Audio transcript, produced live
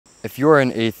if you're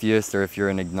an atheist or if you're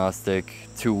an agnostic,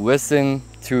 to listen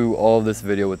to all of this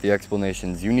video with the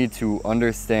explanations, you need to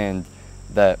understand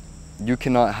that you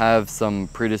cannot have some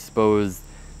predisposed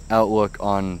outlook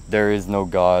on there is no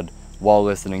God while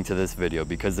listening to this video,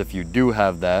 because if you do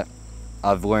have that,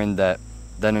 I've learned that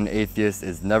then an atheist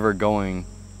is never going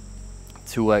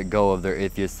to let go of their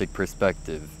atheistic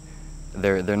perspective.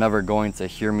 They're never going to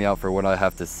hear me out for what I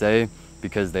have to say,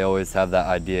 because they always have that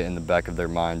idea in the back of their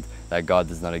mind that God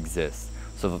does not exist.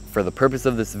 So for the purpose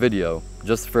of this video,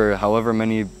 just for however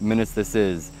many minutes this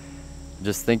is,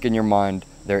 just think in your mind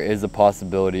there is a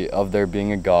possibility of there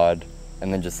being a God,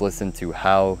 and then just listen to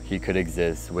how he could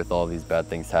exist with all these bad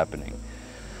things happening.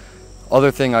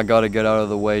 Other thing I gotta get out of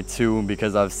the way too,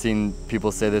 because I've seen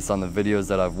people say this on the videos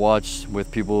that I've watched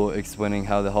with people explaining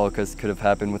how the Holocaust could have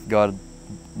happened with God,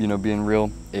 you know, being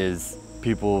real, is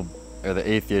people, or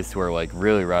the atheists who are like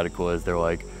really radical, is they're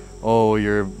like, oh,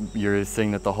 you're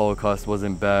saying that the Holocaust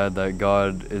wasn't bad, that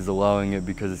God is allowing it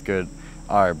because it's good.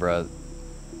 Alright, bro.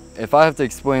 If I have to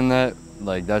explain that,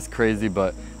 like, that's crazy,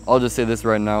 but I'll just say this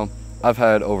right now. I've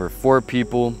had over 4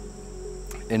 people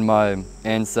in my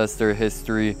ancestor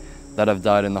history that have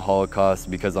died in the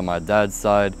Holocaust, because on my dad's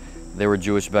side, they were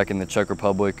Jewish back in the Czech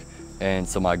Republic, and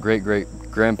so my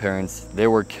great-great-grandparents, they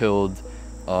were killed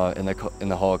in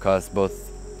the Holocaust, both,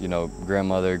 you know,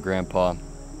 grandmother, grandpa,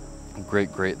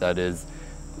 great that is.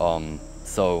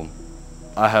 So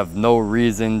I have no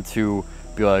reason to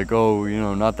be like, oh, you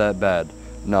know, not that bad.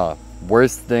 Nah,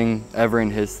 worst thing ever in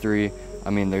history.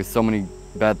 I mean, there's so many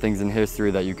bad things in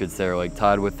history that you could say are like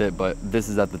tied with it, but this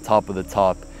is at the top of the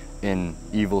top in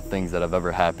evil things that have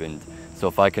ever happened. So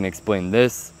if I can explain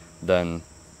this, then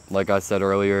like I said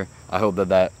earlier, I hope that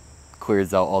that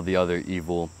clears out all the other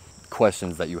evil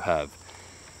questions that you have.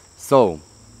 So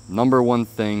number one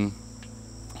thing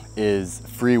is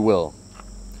free will.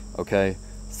 Okay,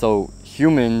 so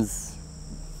humans,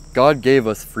 God gave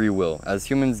us free will. As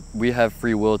humans, we have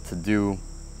free will to do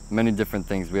many different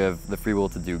things. We have the free will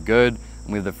to do good,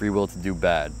 and we have the free will to do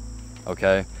bad.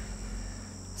 Okay,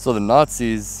 so the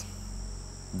Nazis,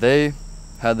 they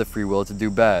had the free will to do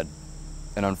bad,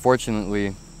 and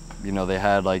unfortunately, you know, they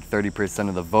had like 30%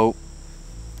 of the vote,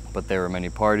 but there were many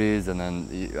parties, and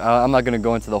then I'm not going to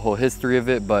go into the whole history of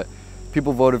it, but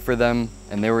people voted for them,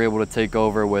 and they were able to take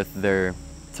over with their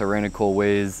tyrannical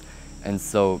ways, and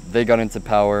so they got into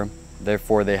power.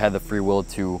 Therefore, they had the free will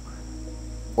to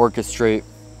orchestrate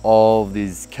all of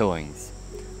these killings,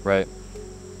 right?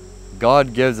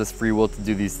 God gives us free will to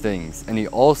do these things, and he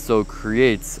also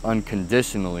creates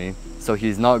unconditionally, so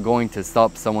he's not going to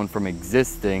stop someone from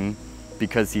existing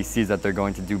because he sees that they're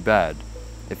going to do bad.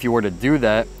 If you were to do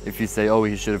that, if you say, oh,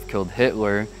 he should have killed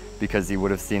Hitler because he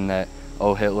would have seen that,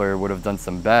 oh, Hitler would have done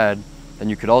some bad, then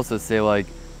you could also say like,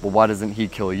 well, why doesn't he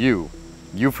kill you?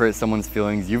 You've hurt someone's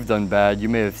feelings, you've done bad, you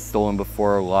may have stolen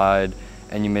before or lied,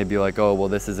 and you may be like, oh, well,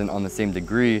 this isn't on the same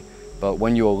degree, but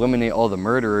when you eliminate all the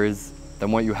murderers,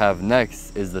 then what you have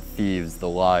next is the thieves, the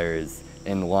liars,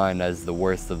 in line as the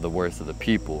worst of the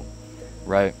people,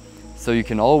 right? So you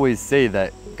can always say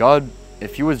that God,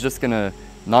 if he was just gonna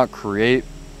not create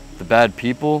the bad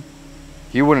people,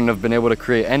 he wouldn't have been able to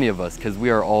create any of us, because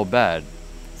we are all bad.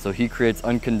 So he creates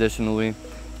unconditionally,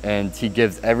 and he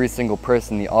gives every single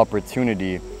person the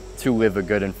opportunity to live a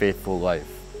good and faithful life.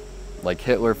 Like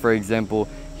Hitler, for example,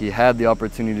 he had the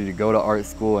opportunity to go to art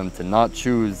school and to not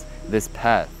choose this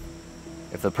path.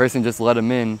 If the person just let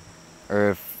him in, or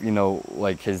if, you know,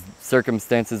 like his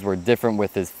circumstances were different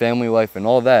with his family life and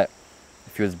all that,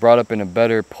 if he was brought up in a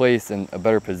better place and a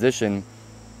better position,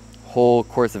 whole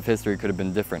course of history could have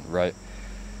been different, right?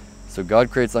 So God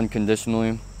creates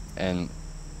unconditionally, and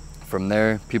from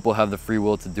there, people have the free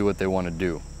will to do what they want to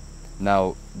do.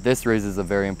 Now, this raises a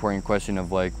very important question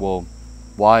of like, well,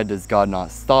 why does God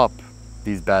not stop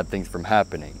these bad things from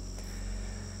happening?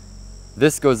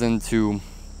 This goes into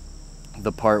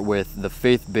the part with the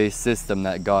faith-based system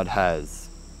that God has.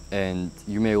 And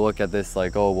you may look at this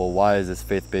like, oh, well, why is this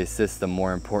faith-based system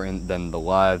more important than the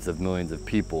lives of millions of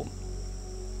people?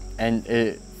 And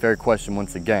fair question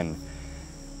once again.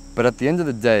 But at the end of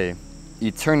the day,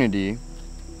 eternity,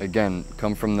 again,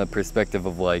 come from the perspective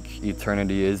of like,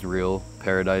 eternity is real,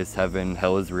 paradise, heaven,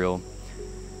 hell is real.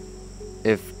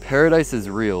 If paradise is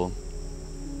real,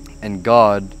 and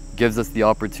God gives us the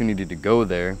opportunity to go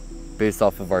there based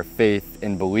off of our faith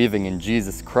in believing in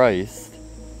Jesus Christ,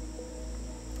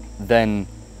 then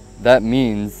that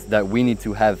means that we need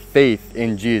to have faith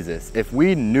in Jesus. If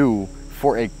we knew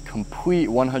for a complete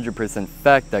 100%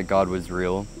 fact that God was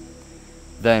real,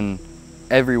 then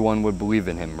everyone would believe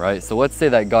in him, right? So let's say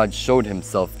that God showed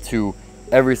himself to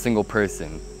every single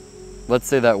person. Let's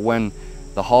say that when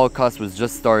the Holocaust was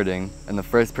just starting and the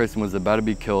first person was about to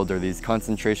be killed, or these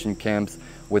concentration camps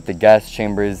with the gas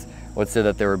chambers, let's say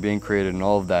that they were being created and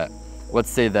all of that. Let's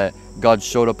say that God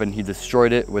showed up and he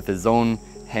destroyed it with his own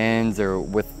hands or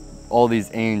with all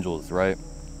these angels, right?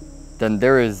 Then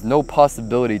there is no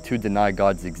possibility to deny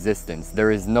God's existence.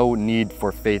 There is no need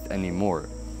for faith anymore.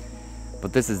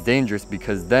 But this is dangerous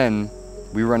because then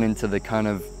we run into the kind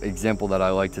of example that I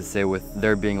like to say with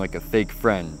there being like a fake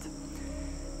friend.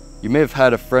 You may have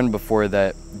had a friend before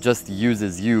that just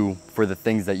uses you for the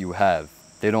things that you have.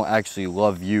 They don't actually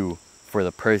love you for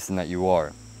the person that you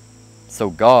are. So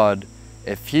God,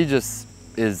 if he just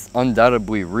is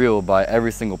undoubtedly real by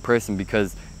every single person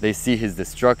because they see his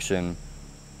destruction,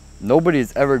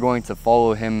 nobody's ever going to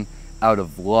follow him out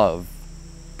of love,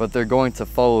 but they're going to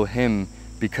follow him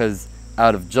because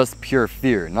out of just pure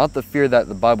fear. Not the fear that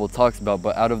the Bible talks about,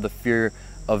 but out of the fear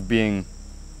of being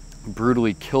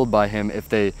brutally killed by him if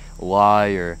they lie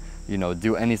or,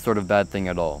 do any sort of bad thing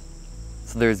at all.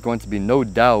 So there's going to be no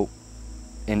doubt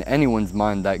in anyone's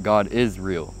mind that God is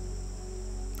real.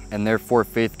 And therefore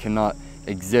faith cannot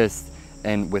exist.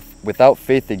 And without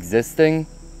faith existing,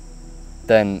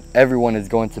 then everyone is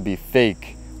going to be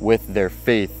fake with their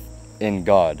faith in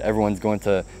God. Everyone's going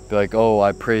to be like, oh,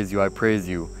 I praise you, I praise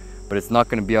you. But it's not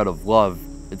going to be out of love.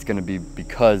 It's going to be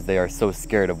because they are so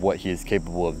scared of what he is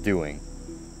capable of doing.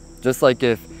 Just like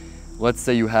if, let's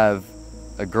say you have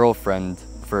a girlfriend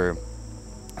for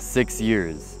 6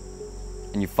 years,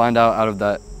 and you find out of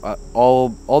that, all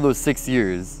those 6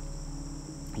 years,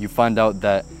 you find out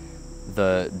that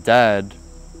your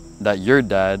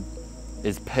dad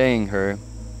is paying her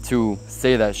to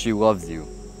say that she loves you,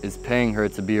 is paying her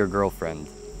to be your girlfriend.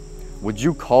 Would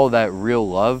you call that real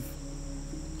love?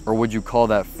 Or would you call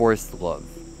that forced love?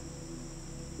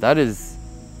 That is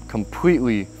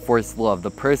completely forced love. The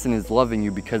person is loving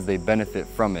you because they benefit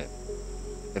from it.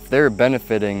 If they're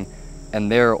benefiting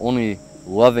and they're only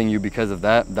loving you because of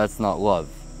that, that's not love.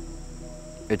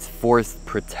 It's forced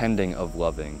pretending of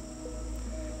loving.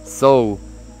 So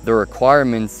the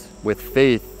requirements with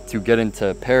faith to get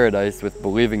into paradise with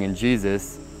believing in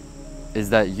Jesus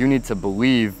is that you need to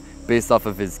believe based off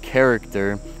of his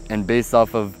character and based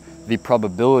off of the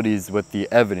probabilities with the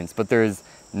evidence. But there is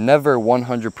never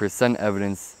 100%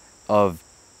 evidence of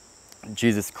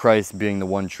Jesus Christ being the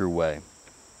one true way.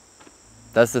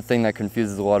 That's the thing that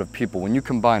confuses a lot of people. When you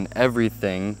combine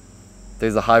everything,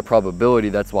 there's a high probability.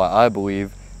 That's why I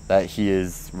believe that he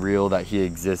is real, that he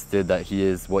existed, that he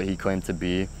is what he claimed to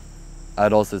be.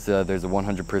 I'd also say that there's a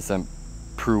 100%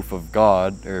 proof of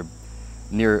God, or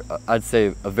near, I'd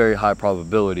say a very high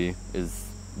probability is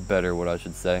better what I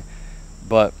should say.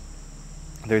 But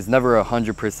there's never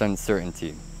 100%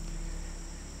 certainty.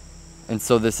 And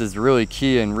so this is really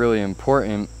key and really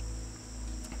important,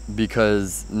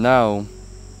 because now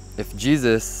if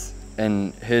Jesus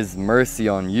and his mercy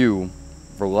on you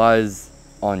relies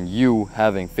on you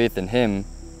having faith in him,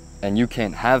 and you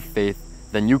can't have faith,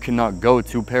 then you cannot go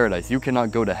to paradise. You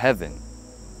cannot go to heaven.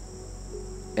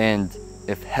 And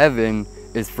if heaven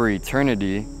is for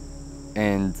eternity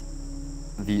and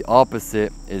the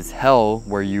opposite is hell,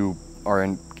 where you are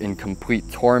in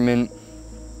complete torment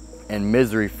and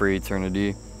misery for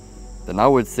eternity, then I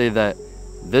would say that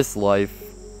this life,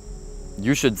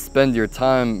 you should spend your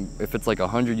time, if it's like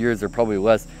 100 years or probably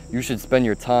less, you should spend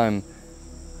your time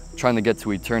trying to get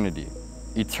to eternity.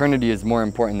 Eternity is more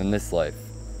important than this life.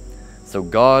 So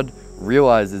God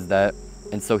realizes that,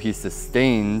 and so he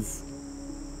sustains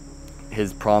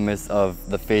his promise of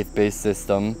the faith-based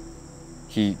system.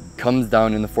 He comes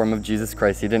down in the form of Jesus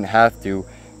Christ. He didn't have to,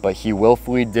 but he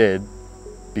willfully did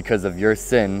because of your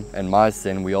sin and my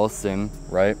sin. We all sin,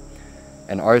 right?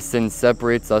 And our sin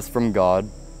separates us from God.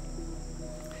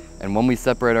 And when we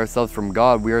separate ourselves from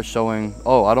God, we are showing,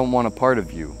 oh, I don't want a part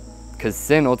of you. Because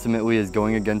sin ultimately is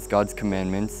going against God's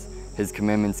commandments. His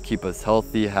commandments keep us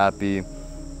healthy, happy,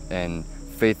 and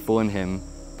faithful in him.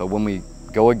 But when we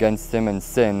go against him and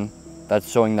sin, that's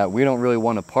showing that we don't really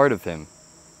want a part of him.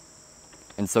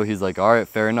 And so he's like, all right,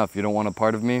 fair enough. You don't want a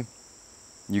part of me?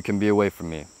 You can be away from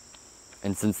me.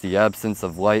 And since the absence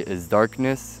of light is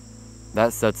darkness,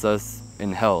 that sets us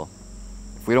in hell.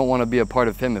 If we don't want to be a part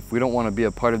of him, if we don't want to be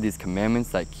a part of these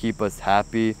commandments that keep us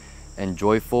happy and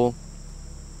joyful,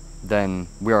 then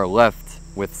we are left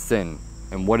with sin.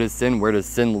 And what is sin? Where does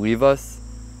sin leave us?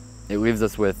 It leaves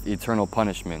us with eternal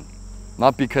punishment.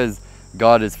 Not because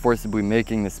God is forcibly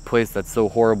making this place that's so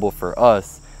horrible for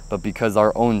us, but because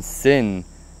our own sin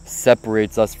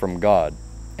separates us from God.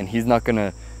 And he's not going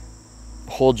to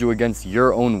hold you against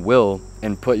your own will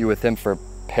and put you with him for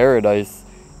paradise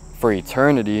for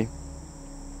eternity.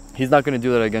 He's not going to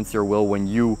do that against your will when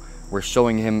you were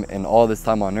showing him in all this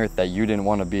time on earth that you didn't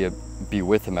want to be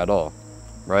with him at all,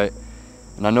 right?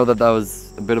 And I know that that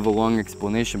was a bit of a long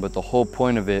explanation, but the whole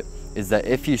point of it is that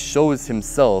if he shows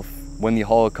himself when the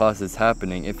Holocaust is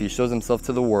happening, if he shows himself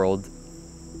to the world,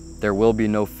 there will be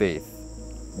no faith.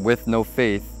 With no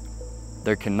faith,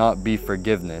 there cannot be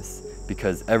forgiveness,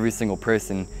 because every single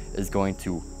person is going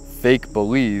to fake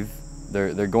believe.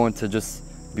 They're going to just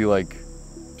be like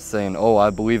saying, oh, I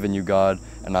believe in you, God,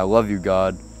 and I love you,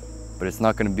 God, but it's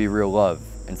not going to be real love.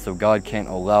 And so God can't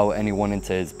allow anyone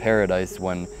into his paradise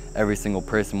when every single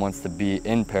person wants to be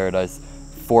in paradise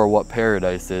for what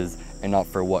paradise is and not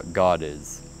for what God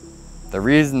is. The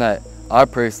reason that I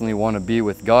personally want to be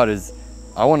with God is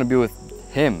I want to be with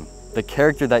him, the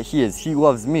character that he is. He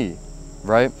loves me,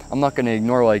 right? I'm not going to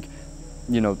ignore, like,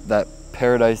 you know, that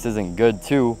paradise isn't good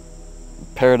too.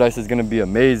 Paradise is going to be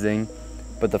amazing,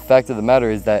 but the fact of the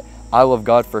matter is that I love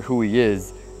God for who he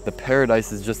is. The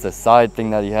paradise is just a side thing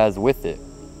that he has with it.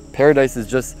 Paradise is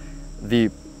just the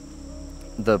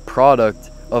product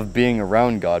of being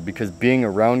around God, because being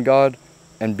around God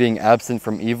and being absent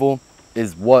from evil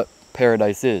is what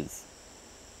paradise is.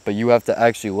 But you have to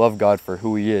actually love God for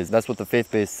who he is. That's what the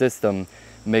faith-based system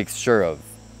makes sure of.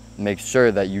 Makes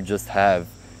sure that you just have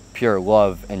pure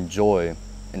love and joy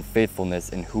and faithfulness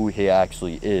in who he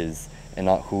actually is, and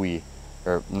not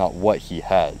not what he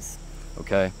has.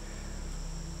 Okay?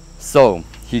 So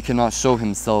he cannot show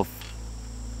himself,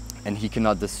 and he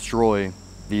cannot destroy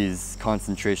these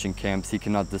concentration camps. He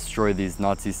cannot destroy these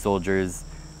Nazi soldiers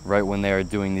right when they are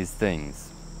doing these things,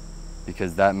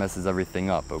 because that messes everything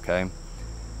up, okay?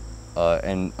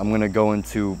 And I'm going to go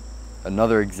into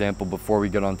another example before we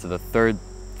get on to the third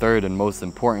and most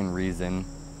important reason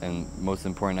and most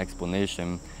important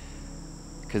explanation,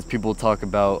 because people talk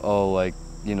about, oh, like,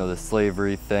 you know, the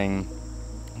slavery thing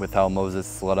with how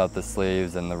Moses let out the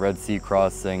slaves and the Red Sea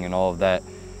crossing and all of that.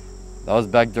 That was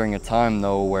back during a time,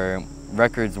 though, where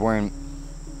records weren't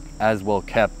as well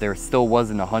kept. There still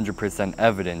wasn't 100%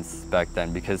 evidence back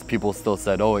then, because people still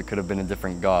said, oh, it could have been a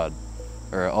different god,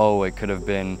 or oh, it could have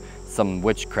been some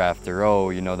witchcraft, or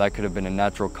oh, you know, that could have been a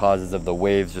natural causes of the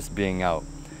waves just being out.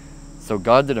 So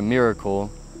God did a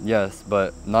miracle, yes,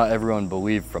 but not everyone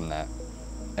believed from that,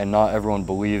 and not everyone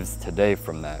believes today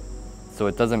from that. So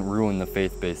it doesn't ruin the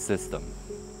faith-based system.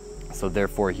 So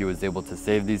therefore he was able to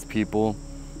save these people,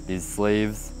 these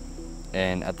slaves,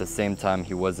 and at the same time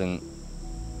he wasn't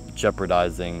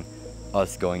jeopardizing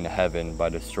us going to heaven by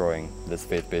destroying this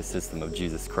faith-based system of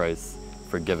Jesus Christ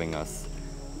forgiving us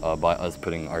by us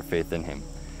putting our faith in him.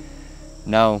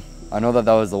 Now, I know that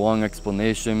that was a long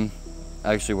explanation.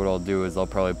 Actually, what I'll do is I'll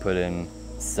probably put in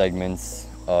segments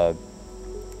for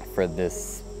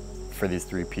these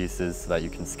three pieces so that you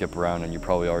can skip around, and you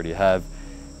probably already have.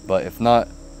 But if not,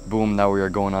 boom, now we are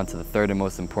going on to the third and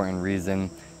most important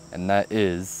reason, and that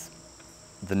is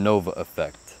the Nova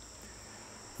effect.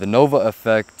 The Nova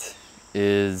effect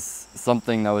is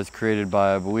something that was created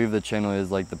by, I believe the channel is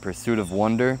like The Pursuit of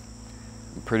Wonder.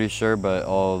 I'm pretty sure, but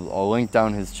I'll link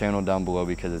down his channel down below,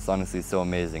 because it's honestly so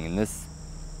amazing. And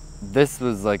this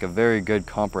was like a very good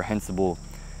comprehensible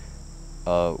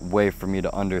way for me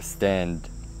to understand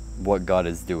what God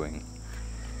is doing.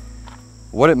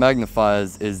 What it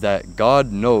magnifies is that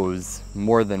God knows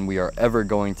more than we are ever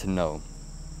going to know.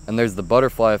 And there's the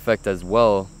butterfly effect as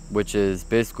well, which is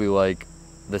basically like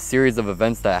the series of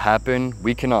events that happen.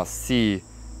 We cannot see,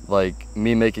 like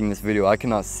me making this video, I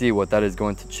cannot see what that is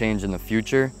going to change in the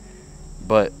future,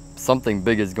 but something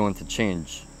big is going to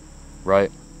change,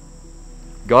 right?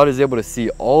 God is able to see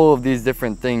all of these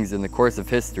different things in the course of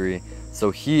history, so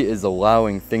he is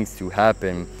allowing things to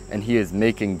happen, and he is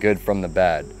making good from the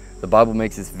bad. The Bible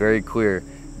makes this very clear.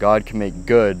 God can make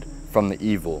good from the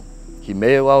evil. He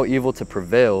may allow evil to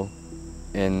prevail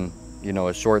in, you know,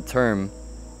 a short term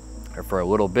or for a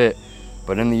little bit,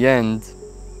 but in the end,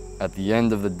 at the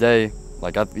end of the day,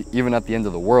 like even at the end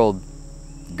of the world,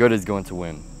 good is going to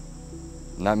win.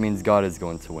 And that means God is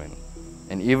going to win.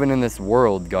 And even in this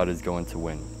world, God is going to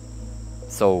win.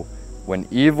 So when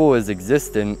evil is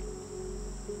existent,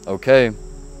 okay,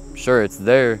 sure, it's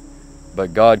there,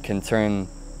 but God can turn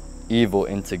evil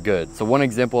into good. So one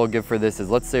example I'll give for this is,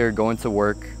 let's say you're going to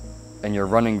work and you're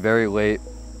running very late.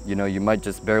 You know, you might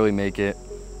just barely make it,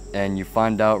 and you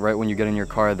find out right when you get in your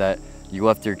car that you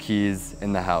left your keys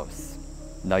in the house.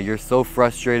 Now you're so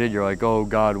frustrated, you're like, oh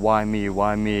God, why me?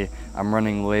 Why me? I'm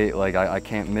running late, like I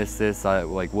can't miss this,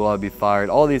 will I be fired?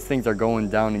 All these things are going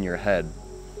down in your head.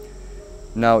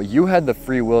 Now you had the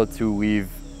free will to leave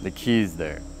the keys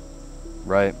there,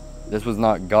 right? This was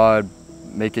not God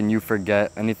making you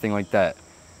forget, anything like that.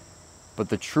 But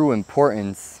the true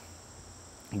importance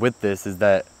with this is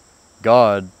that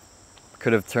God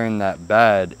could have turned that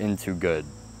bad into good.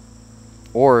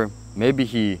 Or maybe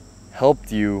he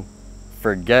helped you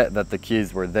forget that the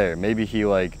keys were there. Maybe he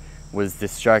was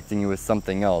distracting you with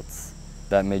something else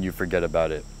that made you forget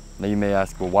about it. Now you may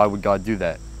ask, well, why would God do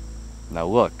that? Now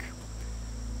look,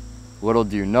 little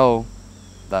do you know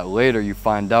that later you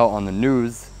find out on the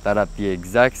news that at the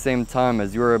exact same time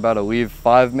as you were about to leave,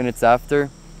 5 minutes after,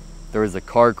 there was a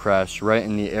car crash right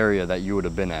in the area that you would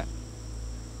have been at.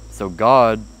 So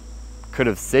God could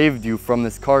have saved you from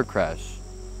this car crash.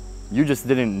 You just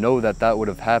didn't know that that would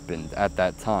have happened at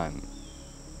that time.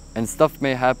 And stuff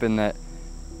may happen that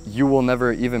you will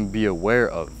never even be aware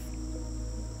of.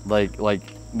 Like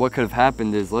what could have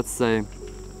happened is, let's say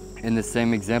in the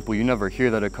same example, you never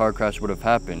hear that a car crash would have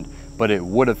happened, but it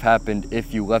would have happened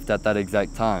if you left at that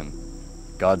exact time.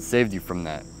 God saved you from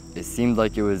that. It seemed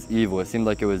like it was evil, it seemed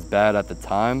like it was bad at the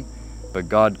time, but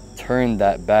God turned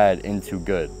that bad into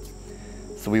good.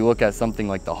 So we look at something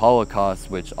like the Holocaust,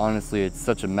 which honestly, it's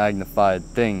such a magnified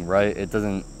thing, right?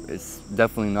 It's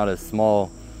definitely not as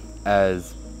small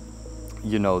as,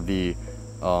 you know, the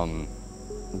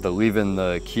leaving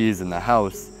the keys in the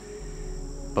house,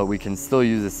 but we can still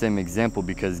use the same example,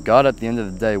 because God, at the end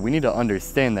of the day, we need to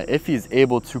understand that if he's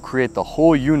able to create the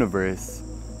whole universe,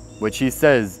 which he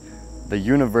says the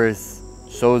universe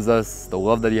shows us the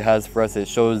love that he has for us, it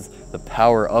shows the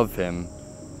power of him,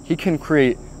 he can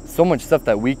create so much stuff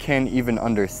that we can't even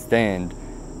understand.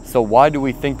 So why do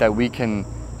we think that we can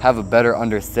have a better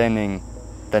understanding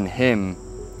than him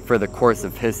for the course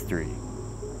of history?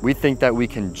 We think that we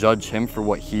can judge him for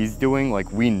what he's doing,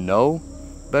 like we know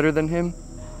better than him?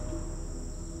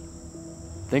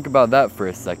 Think about that for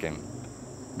a second.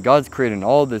 God's creating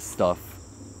all this stuff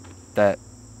that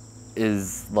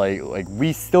is like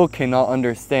we still cannot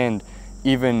understand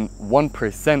even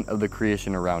 1% of the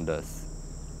creation around us.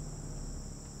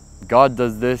 God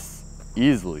does this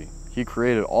easily. He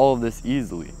created all of this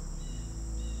easily.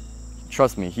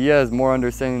 Trust me, he has more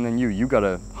understanding than you. You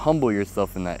gotta humble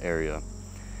yourself in that area.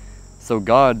 So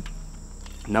God,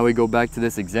 now we go back to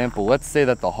this example. Let's say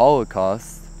that the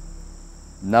Holocaust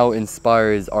now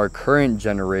inspires our current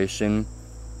generation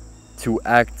to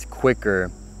act quicker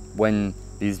when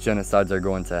these genocides are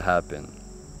going to happen.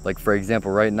 Like, for example,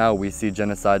 right now we see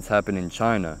genocides happen in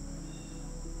China.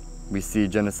 We see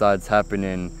genocides happen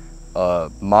in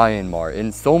Myanmar.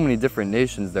 In so many different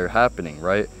nations they're happening,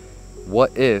 right?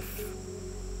 What if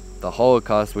the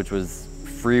Holocaust, which was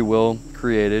free will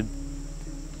created,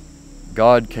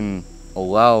 God can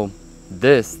allow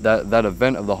that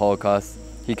event of the Holocaust,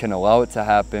 he can allow it to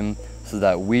happen so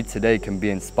that we today can be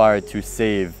inspired to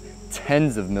save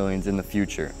tens of millions in the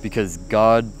future, because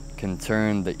God can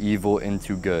turn the evil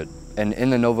into good. And in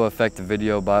the Nova Effect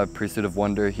video by Pursuit of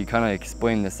Wonder, he kind of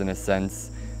explained this in a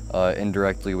sense,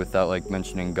 indirectly without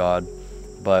mentioning God,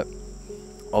 but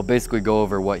I'll basically go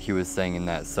over what he was saying in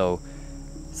that. So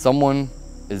someone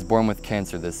is born with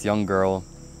cancer, this young girl,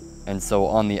 and so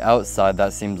on the outside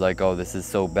that seems like, oh, this is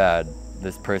so bad,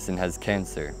 this person has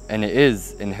cancer, and it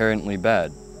is inherently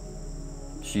bad.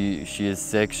 She is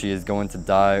sick, she is going to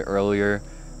die earlier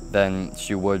than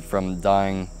she would from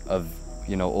dying of,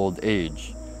 old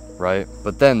age, right?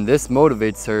 But then this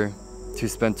motivates her to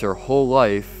spend her whole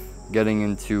life getting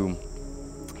into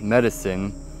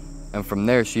medicine, and from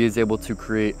there she is able to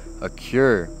create a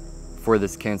cure for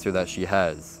this cancer that she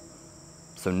has.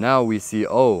 So now we see,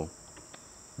 oh,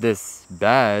 this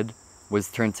bad was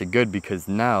turned to good, because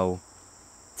now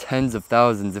tens of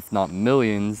thousands, if not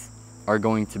millions, are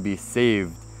going to be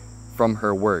saved from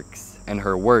her works, and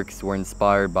her works were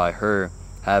inspired by her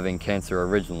having cancer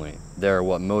originally. They're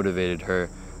what motivated her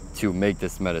to make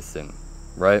this medicine,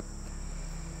 right?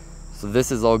 So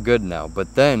this is all good now,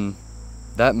 but then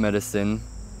that medicine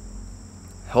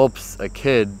helps a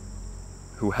kid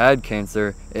who had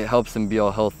cancer, it helps him be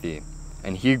all healthy,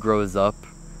 and he grows up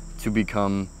to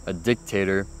become a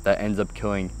dictator that ends up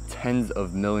killing tens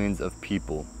of millions of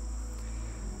people.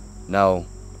 Now,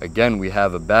 again, we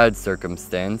have a bad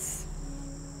circumstance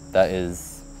that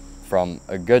is from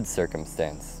a good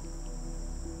circumstance,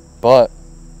 but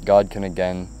God can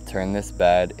again turn this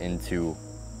bad into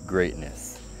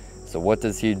greatness. So what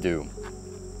does he do?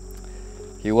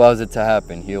 He allows it to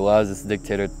happen. He allows this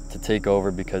dictator to take over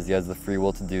because he has the free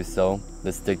will to do so.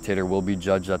 This dictator will be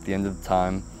judged at the end of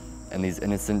time, and these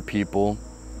innocent people,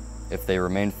 if they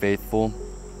remain faithful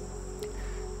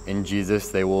in Jesus,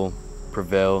 they will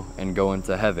prevail and go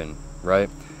into heaven, right?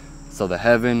 So the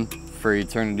heaven for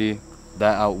eternity,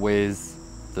 that outweighs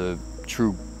the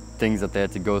true things that they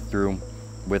had to go through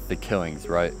with the killings,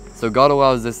 right? So God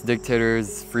allows this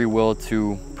dictator's free will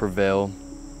to prevail,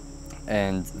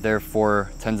 and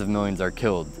therefore tens of millions are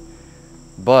killed.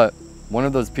 But one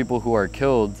of those people who are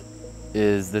killed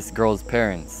is this girl's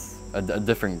parents, a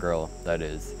different girl, that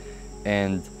is.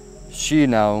 And she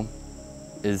now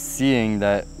is seeing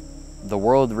that the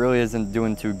world really isn't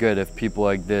doing too good if people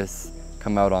like this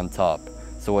come out on top.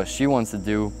 So what she wants to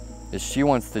do is she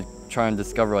wants to try and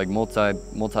discover like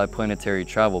multi-planetary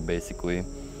travel, basically,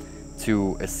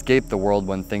 to escape the world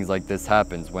when things like this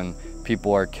happens, when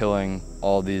people are killing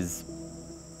all these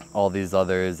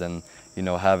others and, you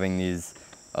know, having these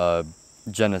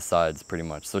genocides pretty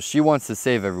much. So she wants to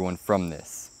save everyone from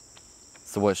this.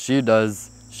 So what she does,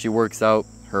 she works out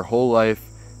her whole life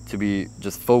to be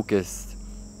just focused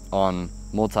on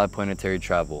multi-planetary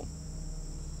travel.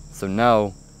 So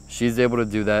now she's able to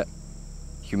do that.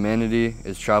 Humanity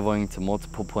is traveling to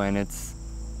multiple planets,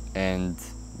 and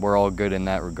we're all good in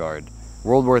that regard.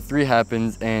 World War III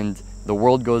happens and the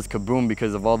world goes kaboom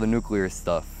because of all the nuclear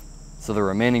stuff. So the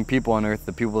remaining people on Earth,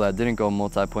 the people that didn't go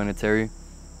multi-planetary,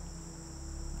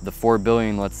 the 4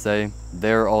 billion, let's say,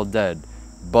 they're all dead.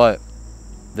 But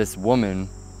this woman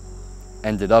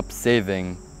ended up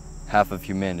saving half of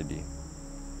humanity,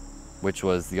 which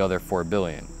was the other 4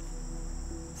 billion.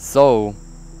 So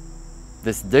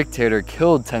this dictator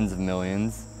killed tens of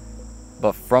millions,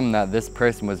 but from that, this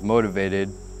person was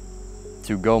motivated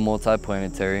to go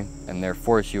multi-planetary, and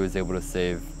therefore she was able to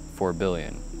save 4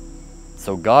 billion.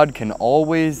 So God can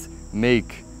always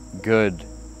make good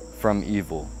from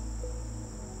evil.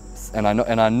 And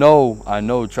I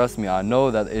know, trust me, I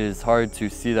know that it is hard to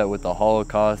see that with the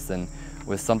Holocaust and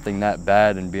with something that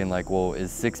bad and being like, well,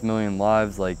 is 6 million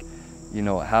lives, like, you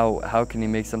know, how can he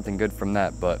make something good from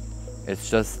that? But it's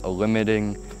just a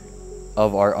limiting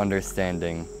of our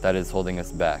understanding that is holding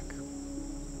us back.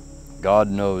 God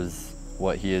knows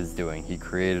what he is doing. He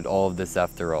created all of this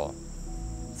after all.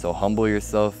 So humble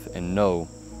yourself and know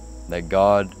that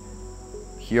God,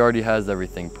 he already has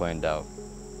everything planned out.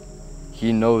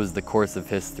 He knows the course of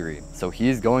history. So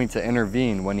he's going to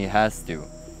intervene when he has to,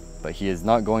 but he is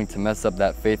not going to mess up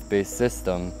that faith-based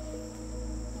system.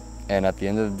 And at the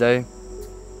end of the day,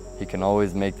 he can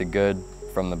always make the good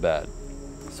from the bad.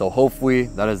 So hopefully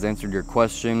that has answered your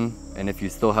question. And if you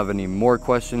still have any more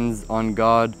questions on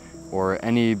God or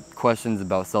any questions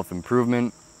about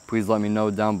self-improvement, please let me know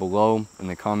down below in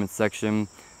the comments section,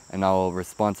 and I'll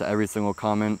respond to every single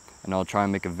comment, and I'll try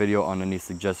and make a video on any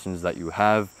suggestions that you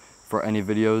have for any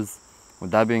videos.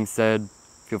 With that being said,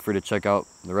 feel free to check out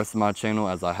the rest of my channel,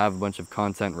 as I have a bunch of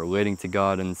content relating to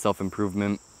God and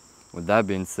self-improvement. With that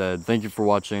being said, thank you for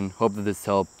watching. Hope that this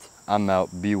helped. I'm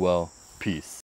out. Be well. Peace.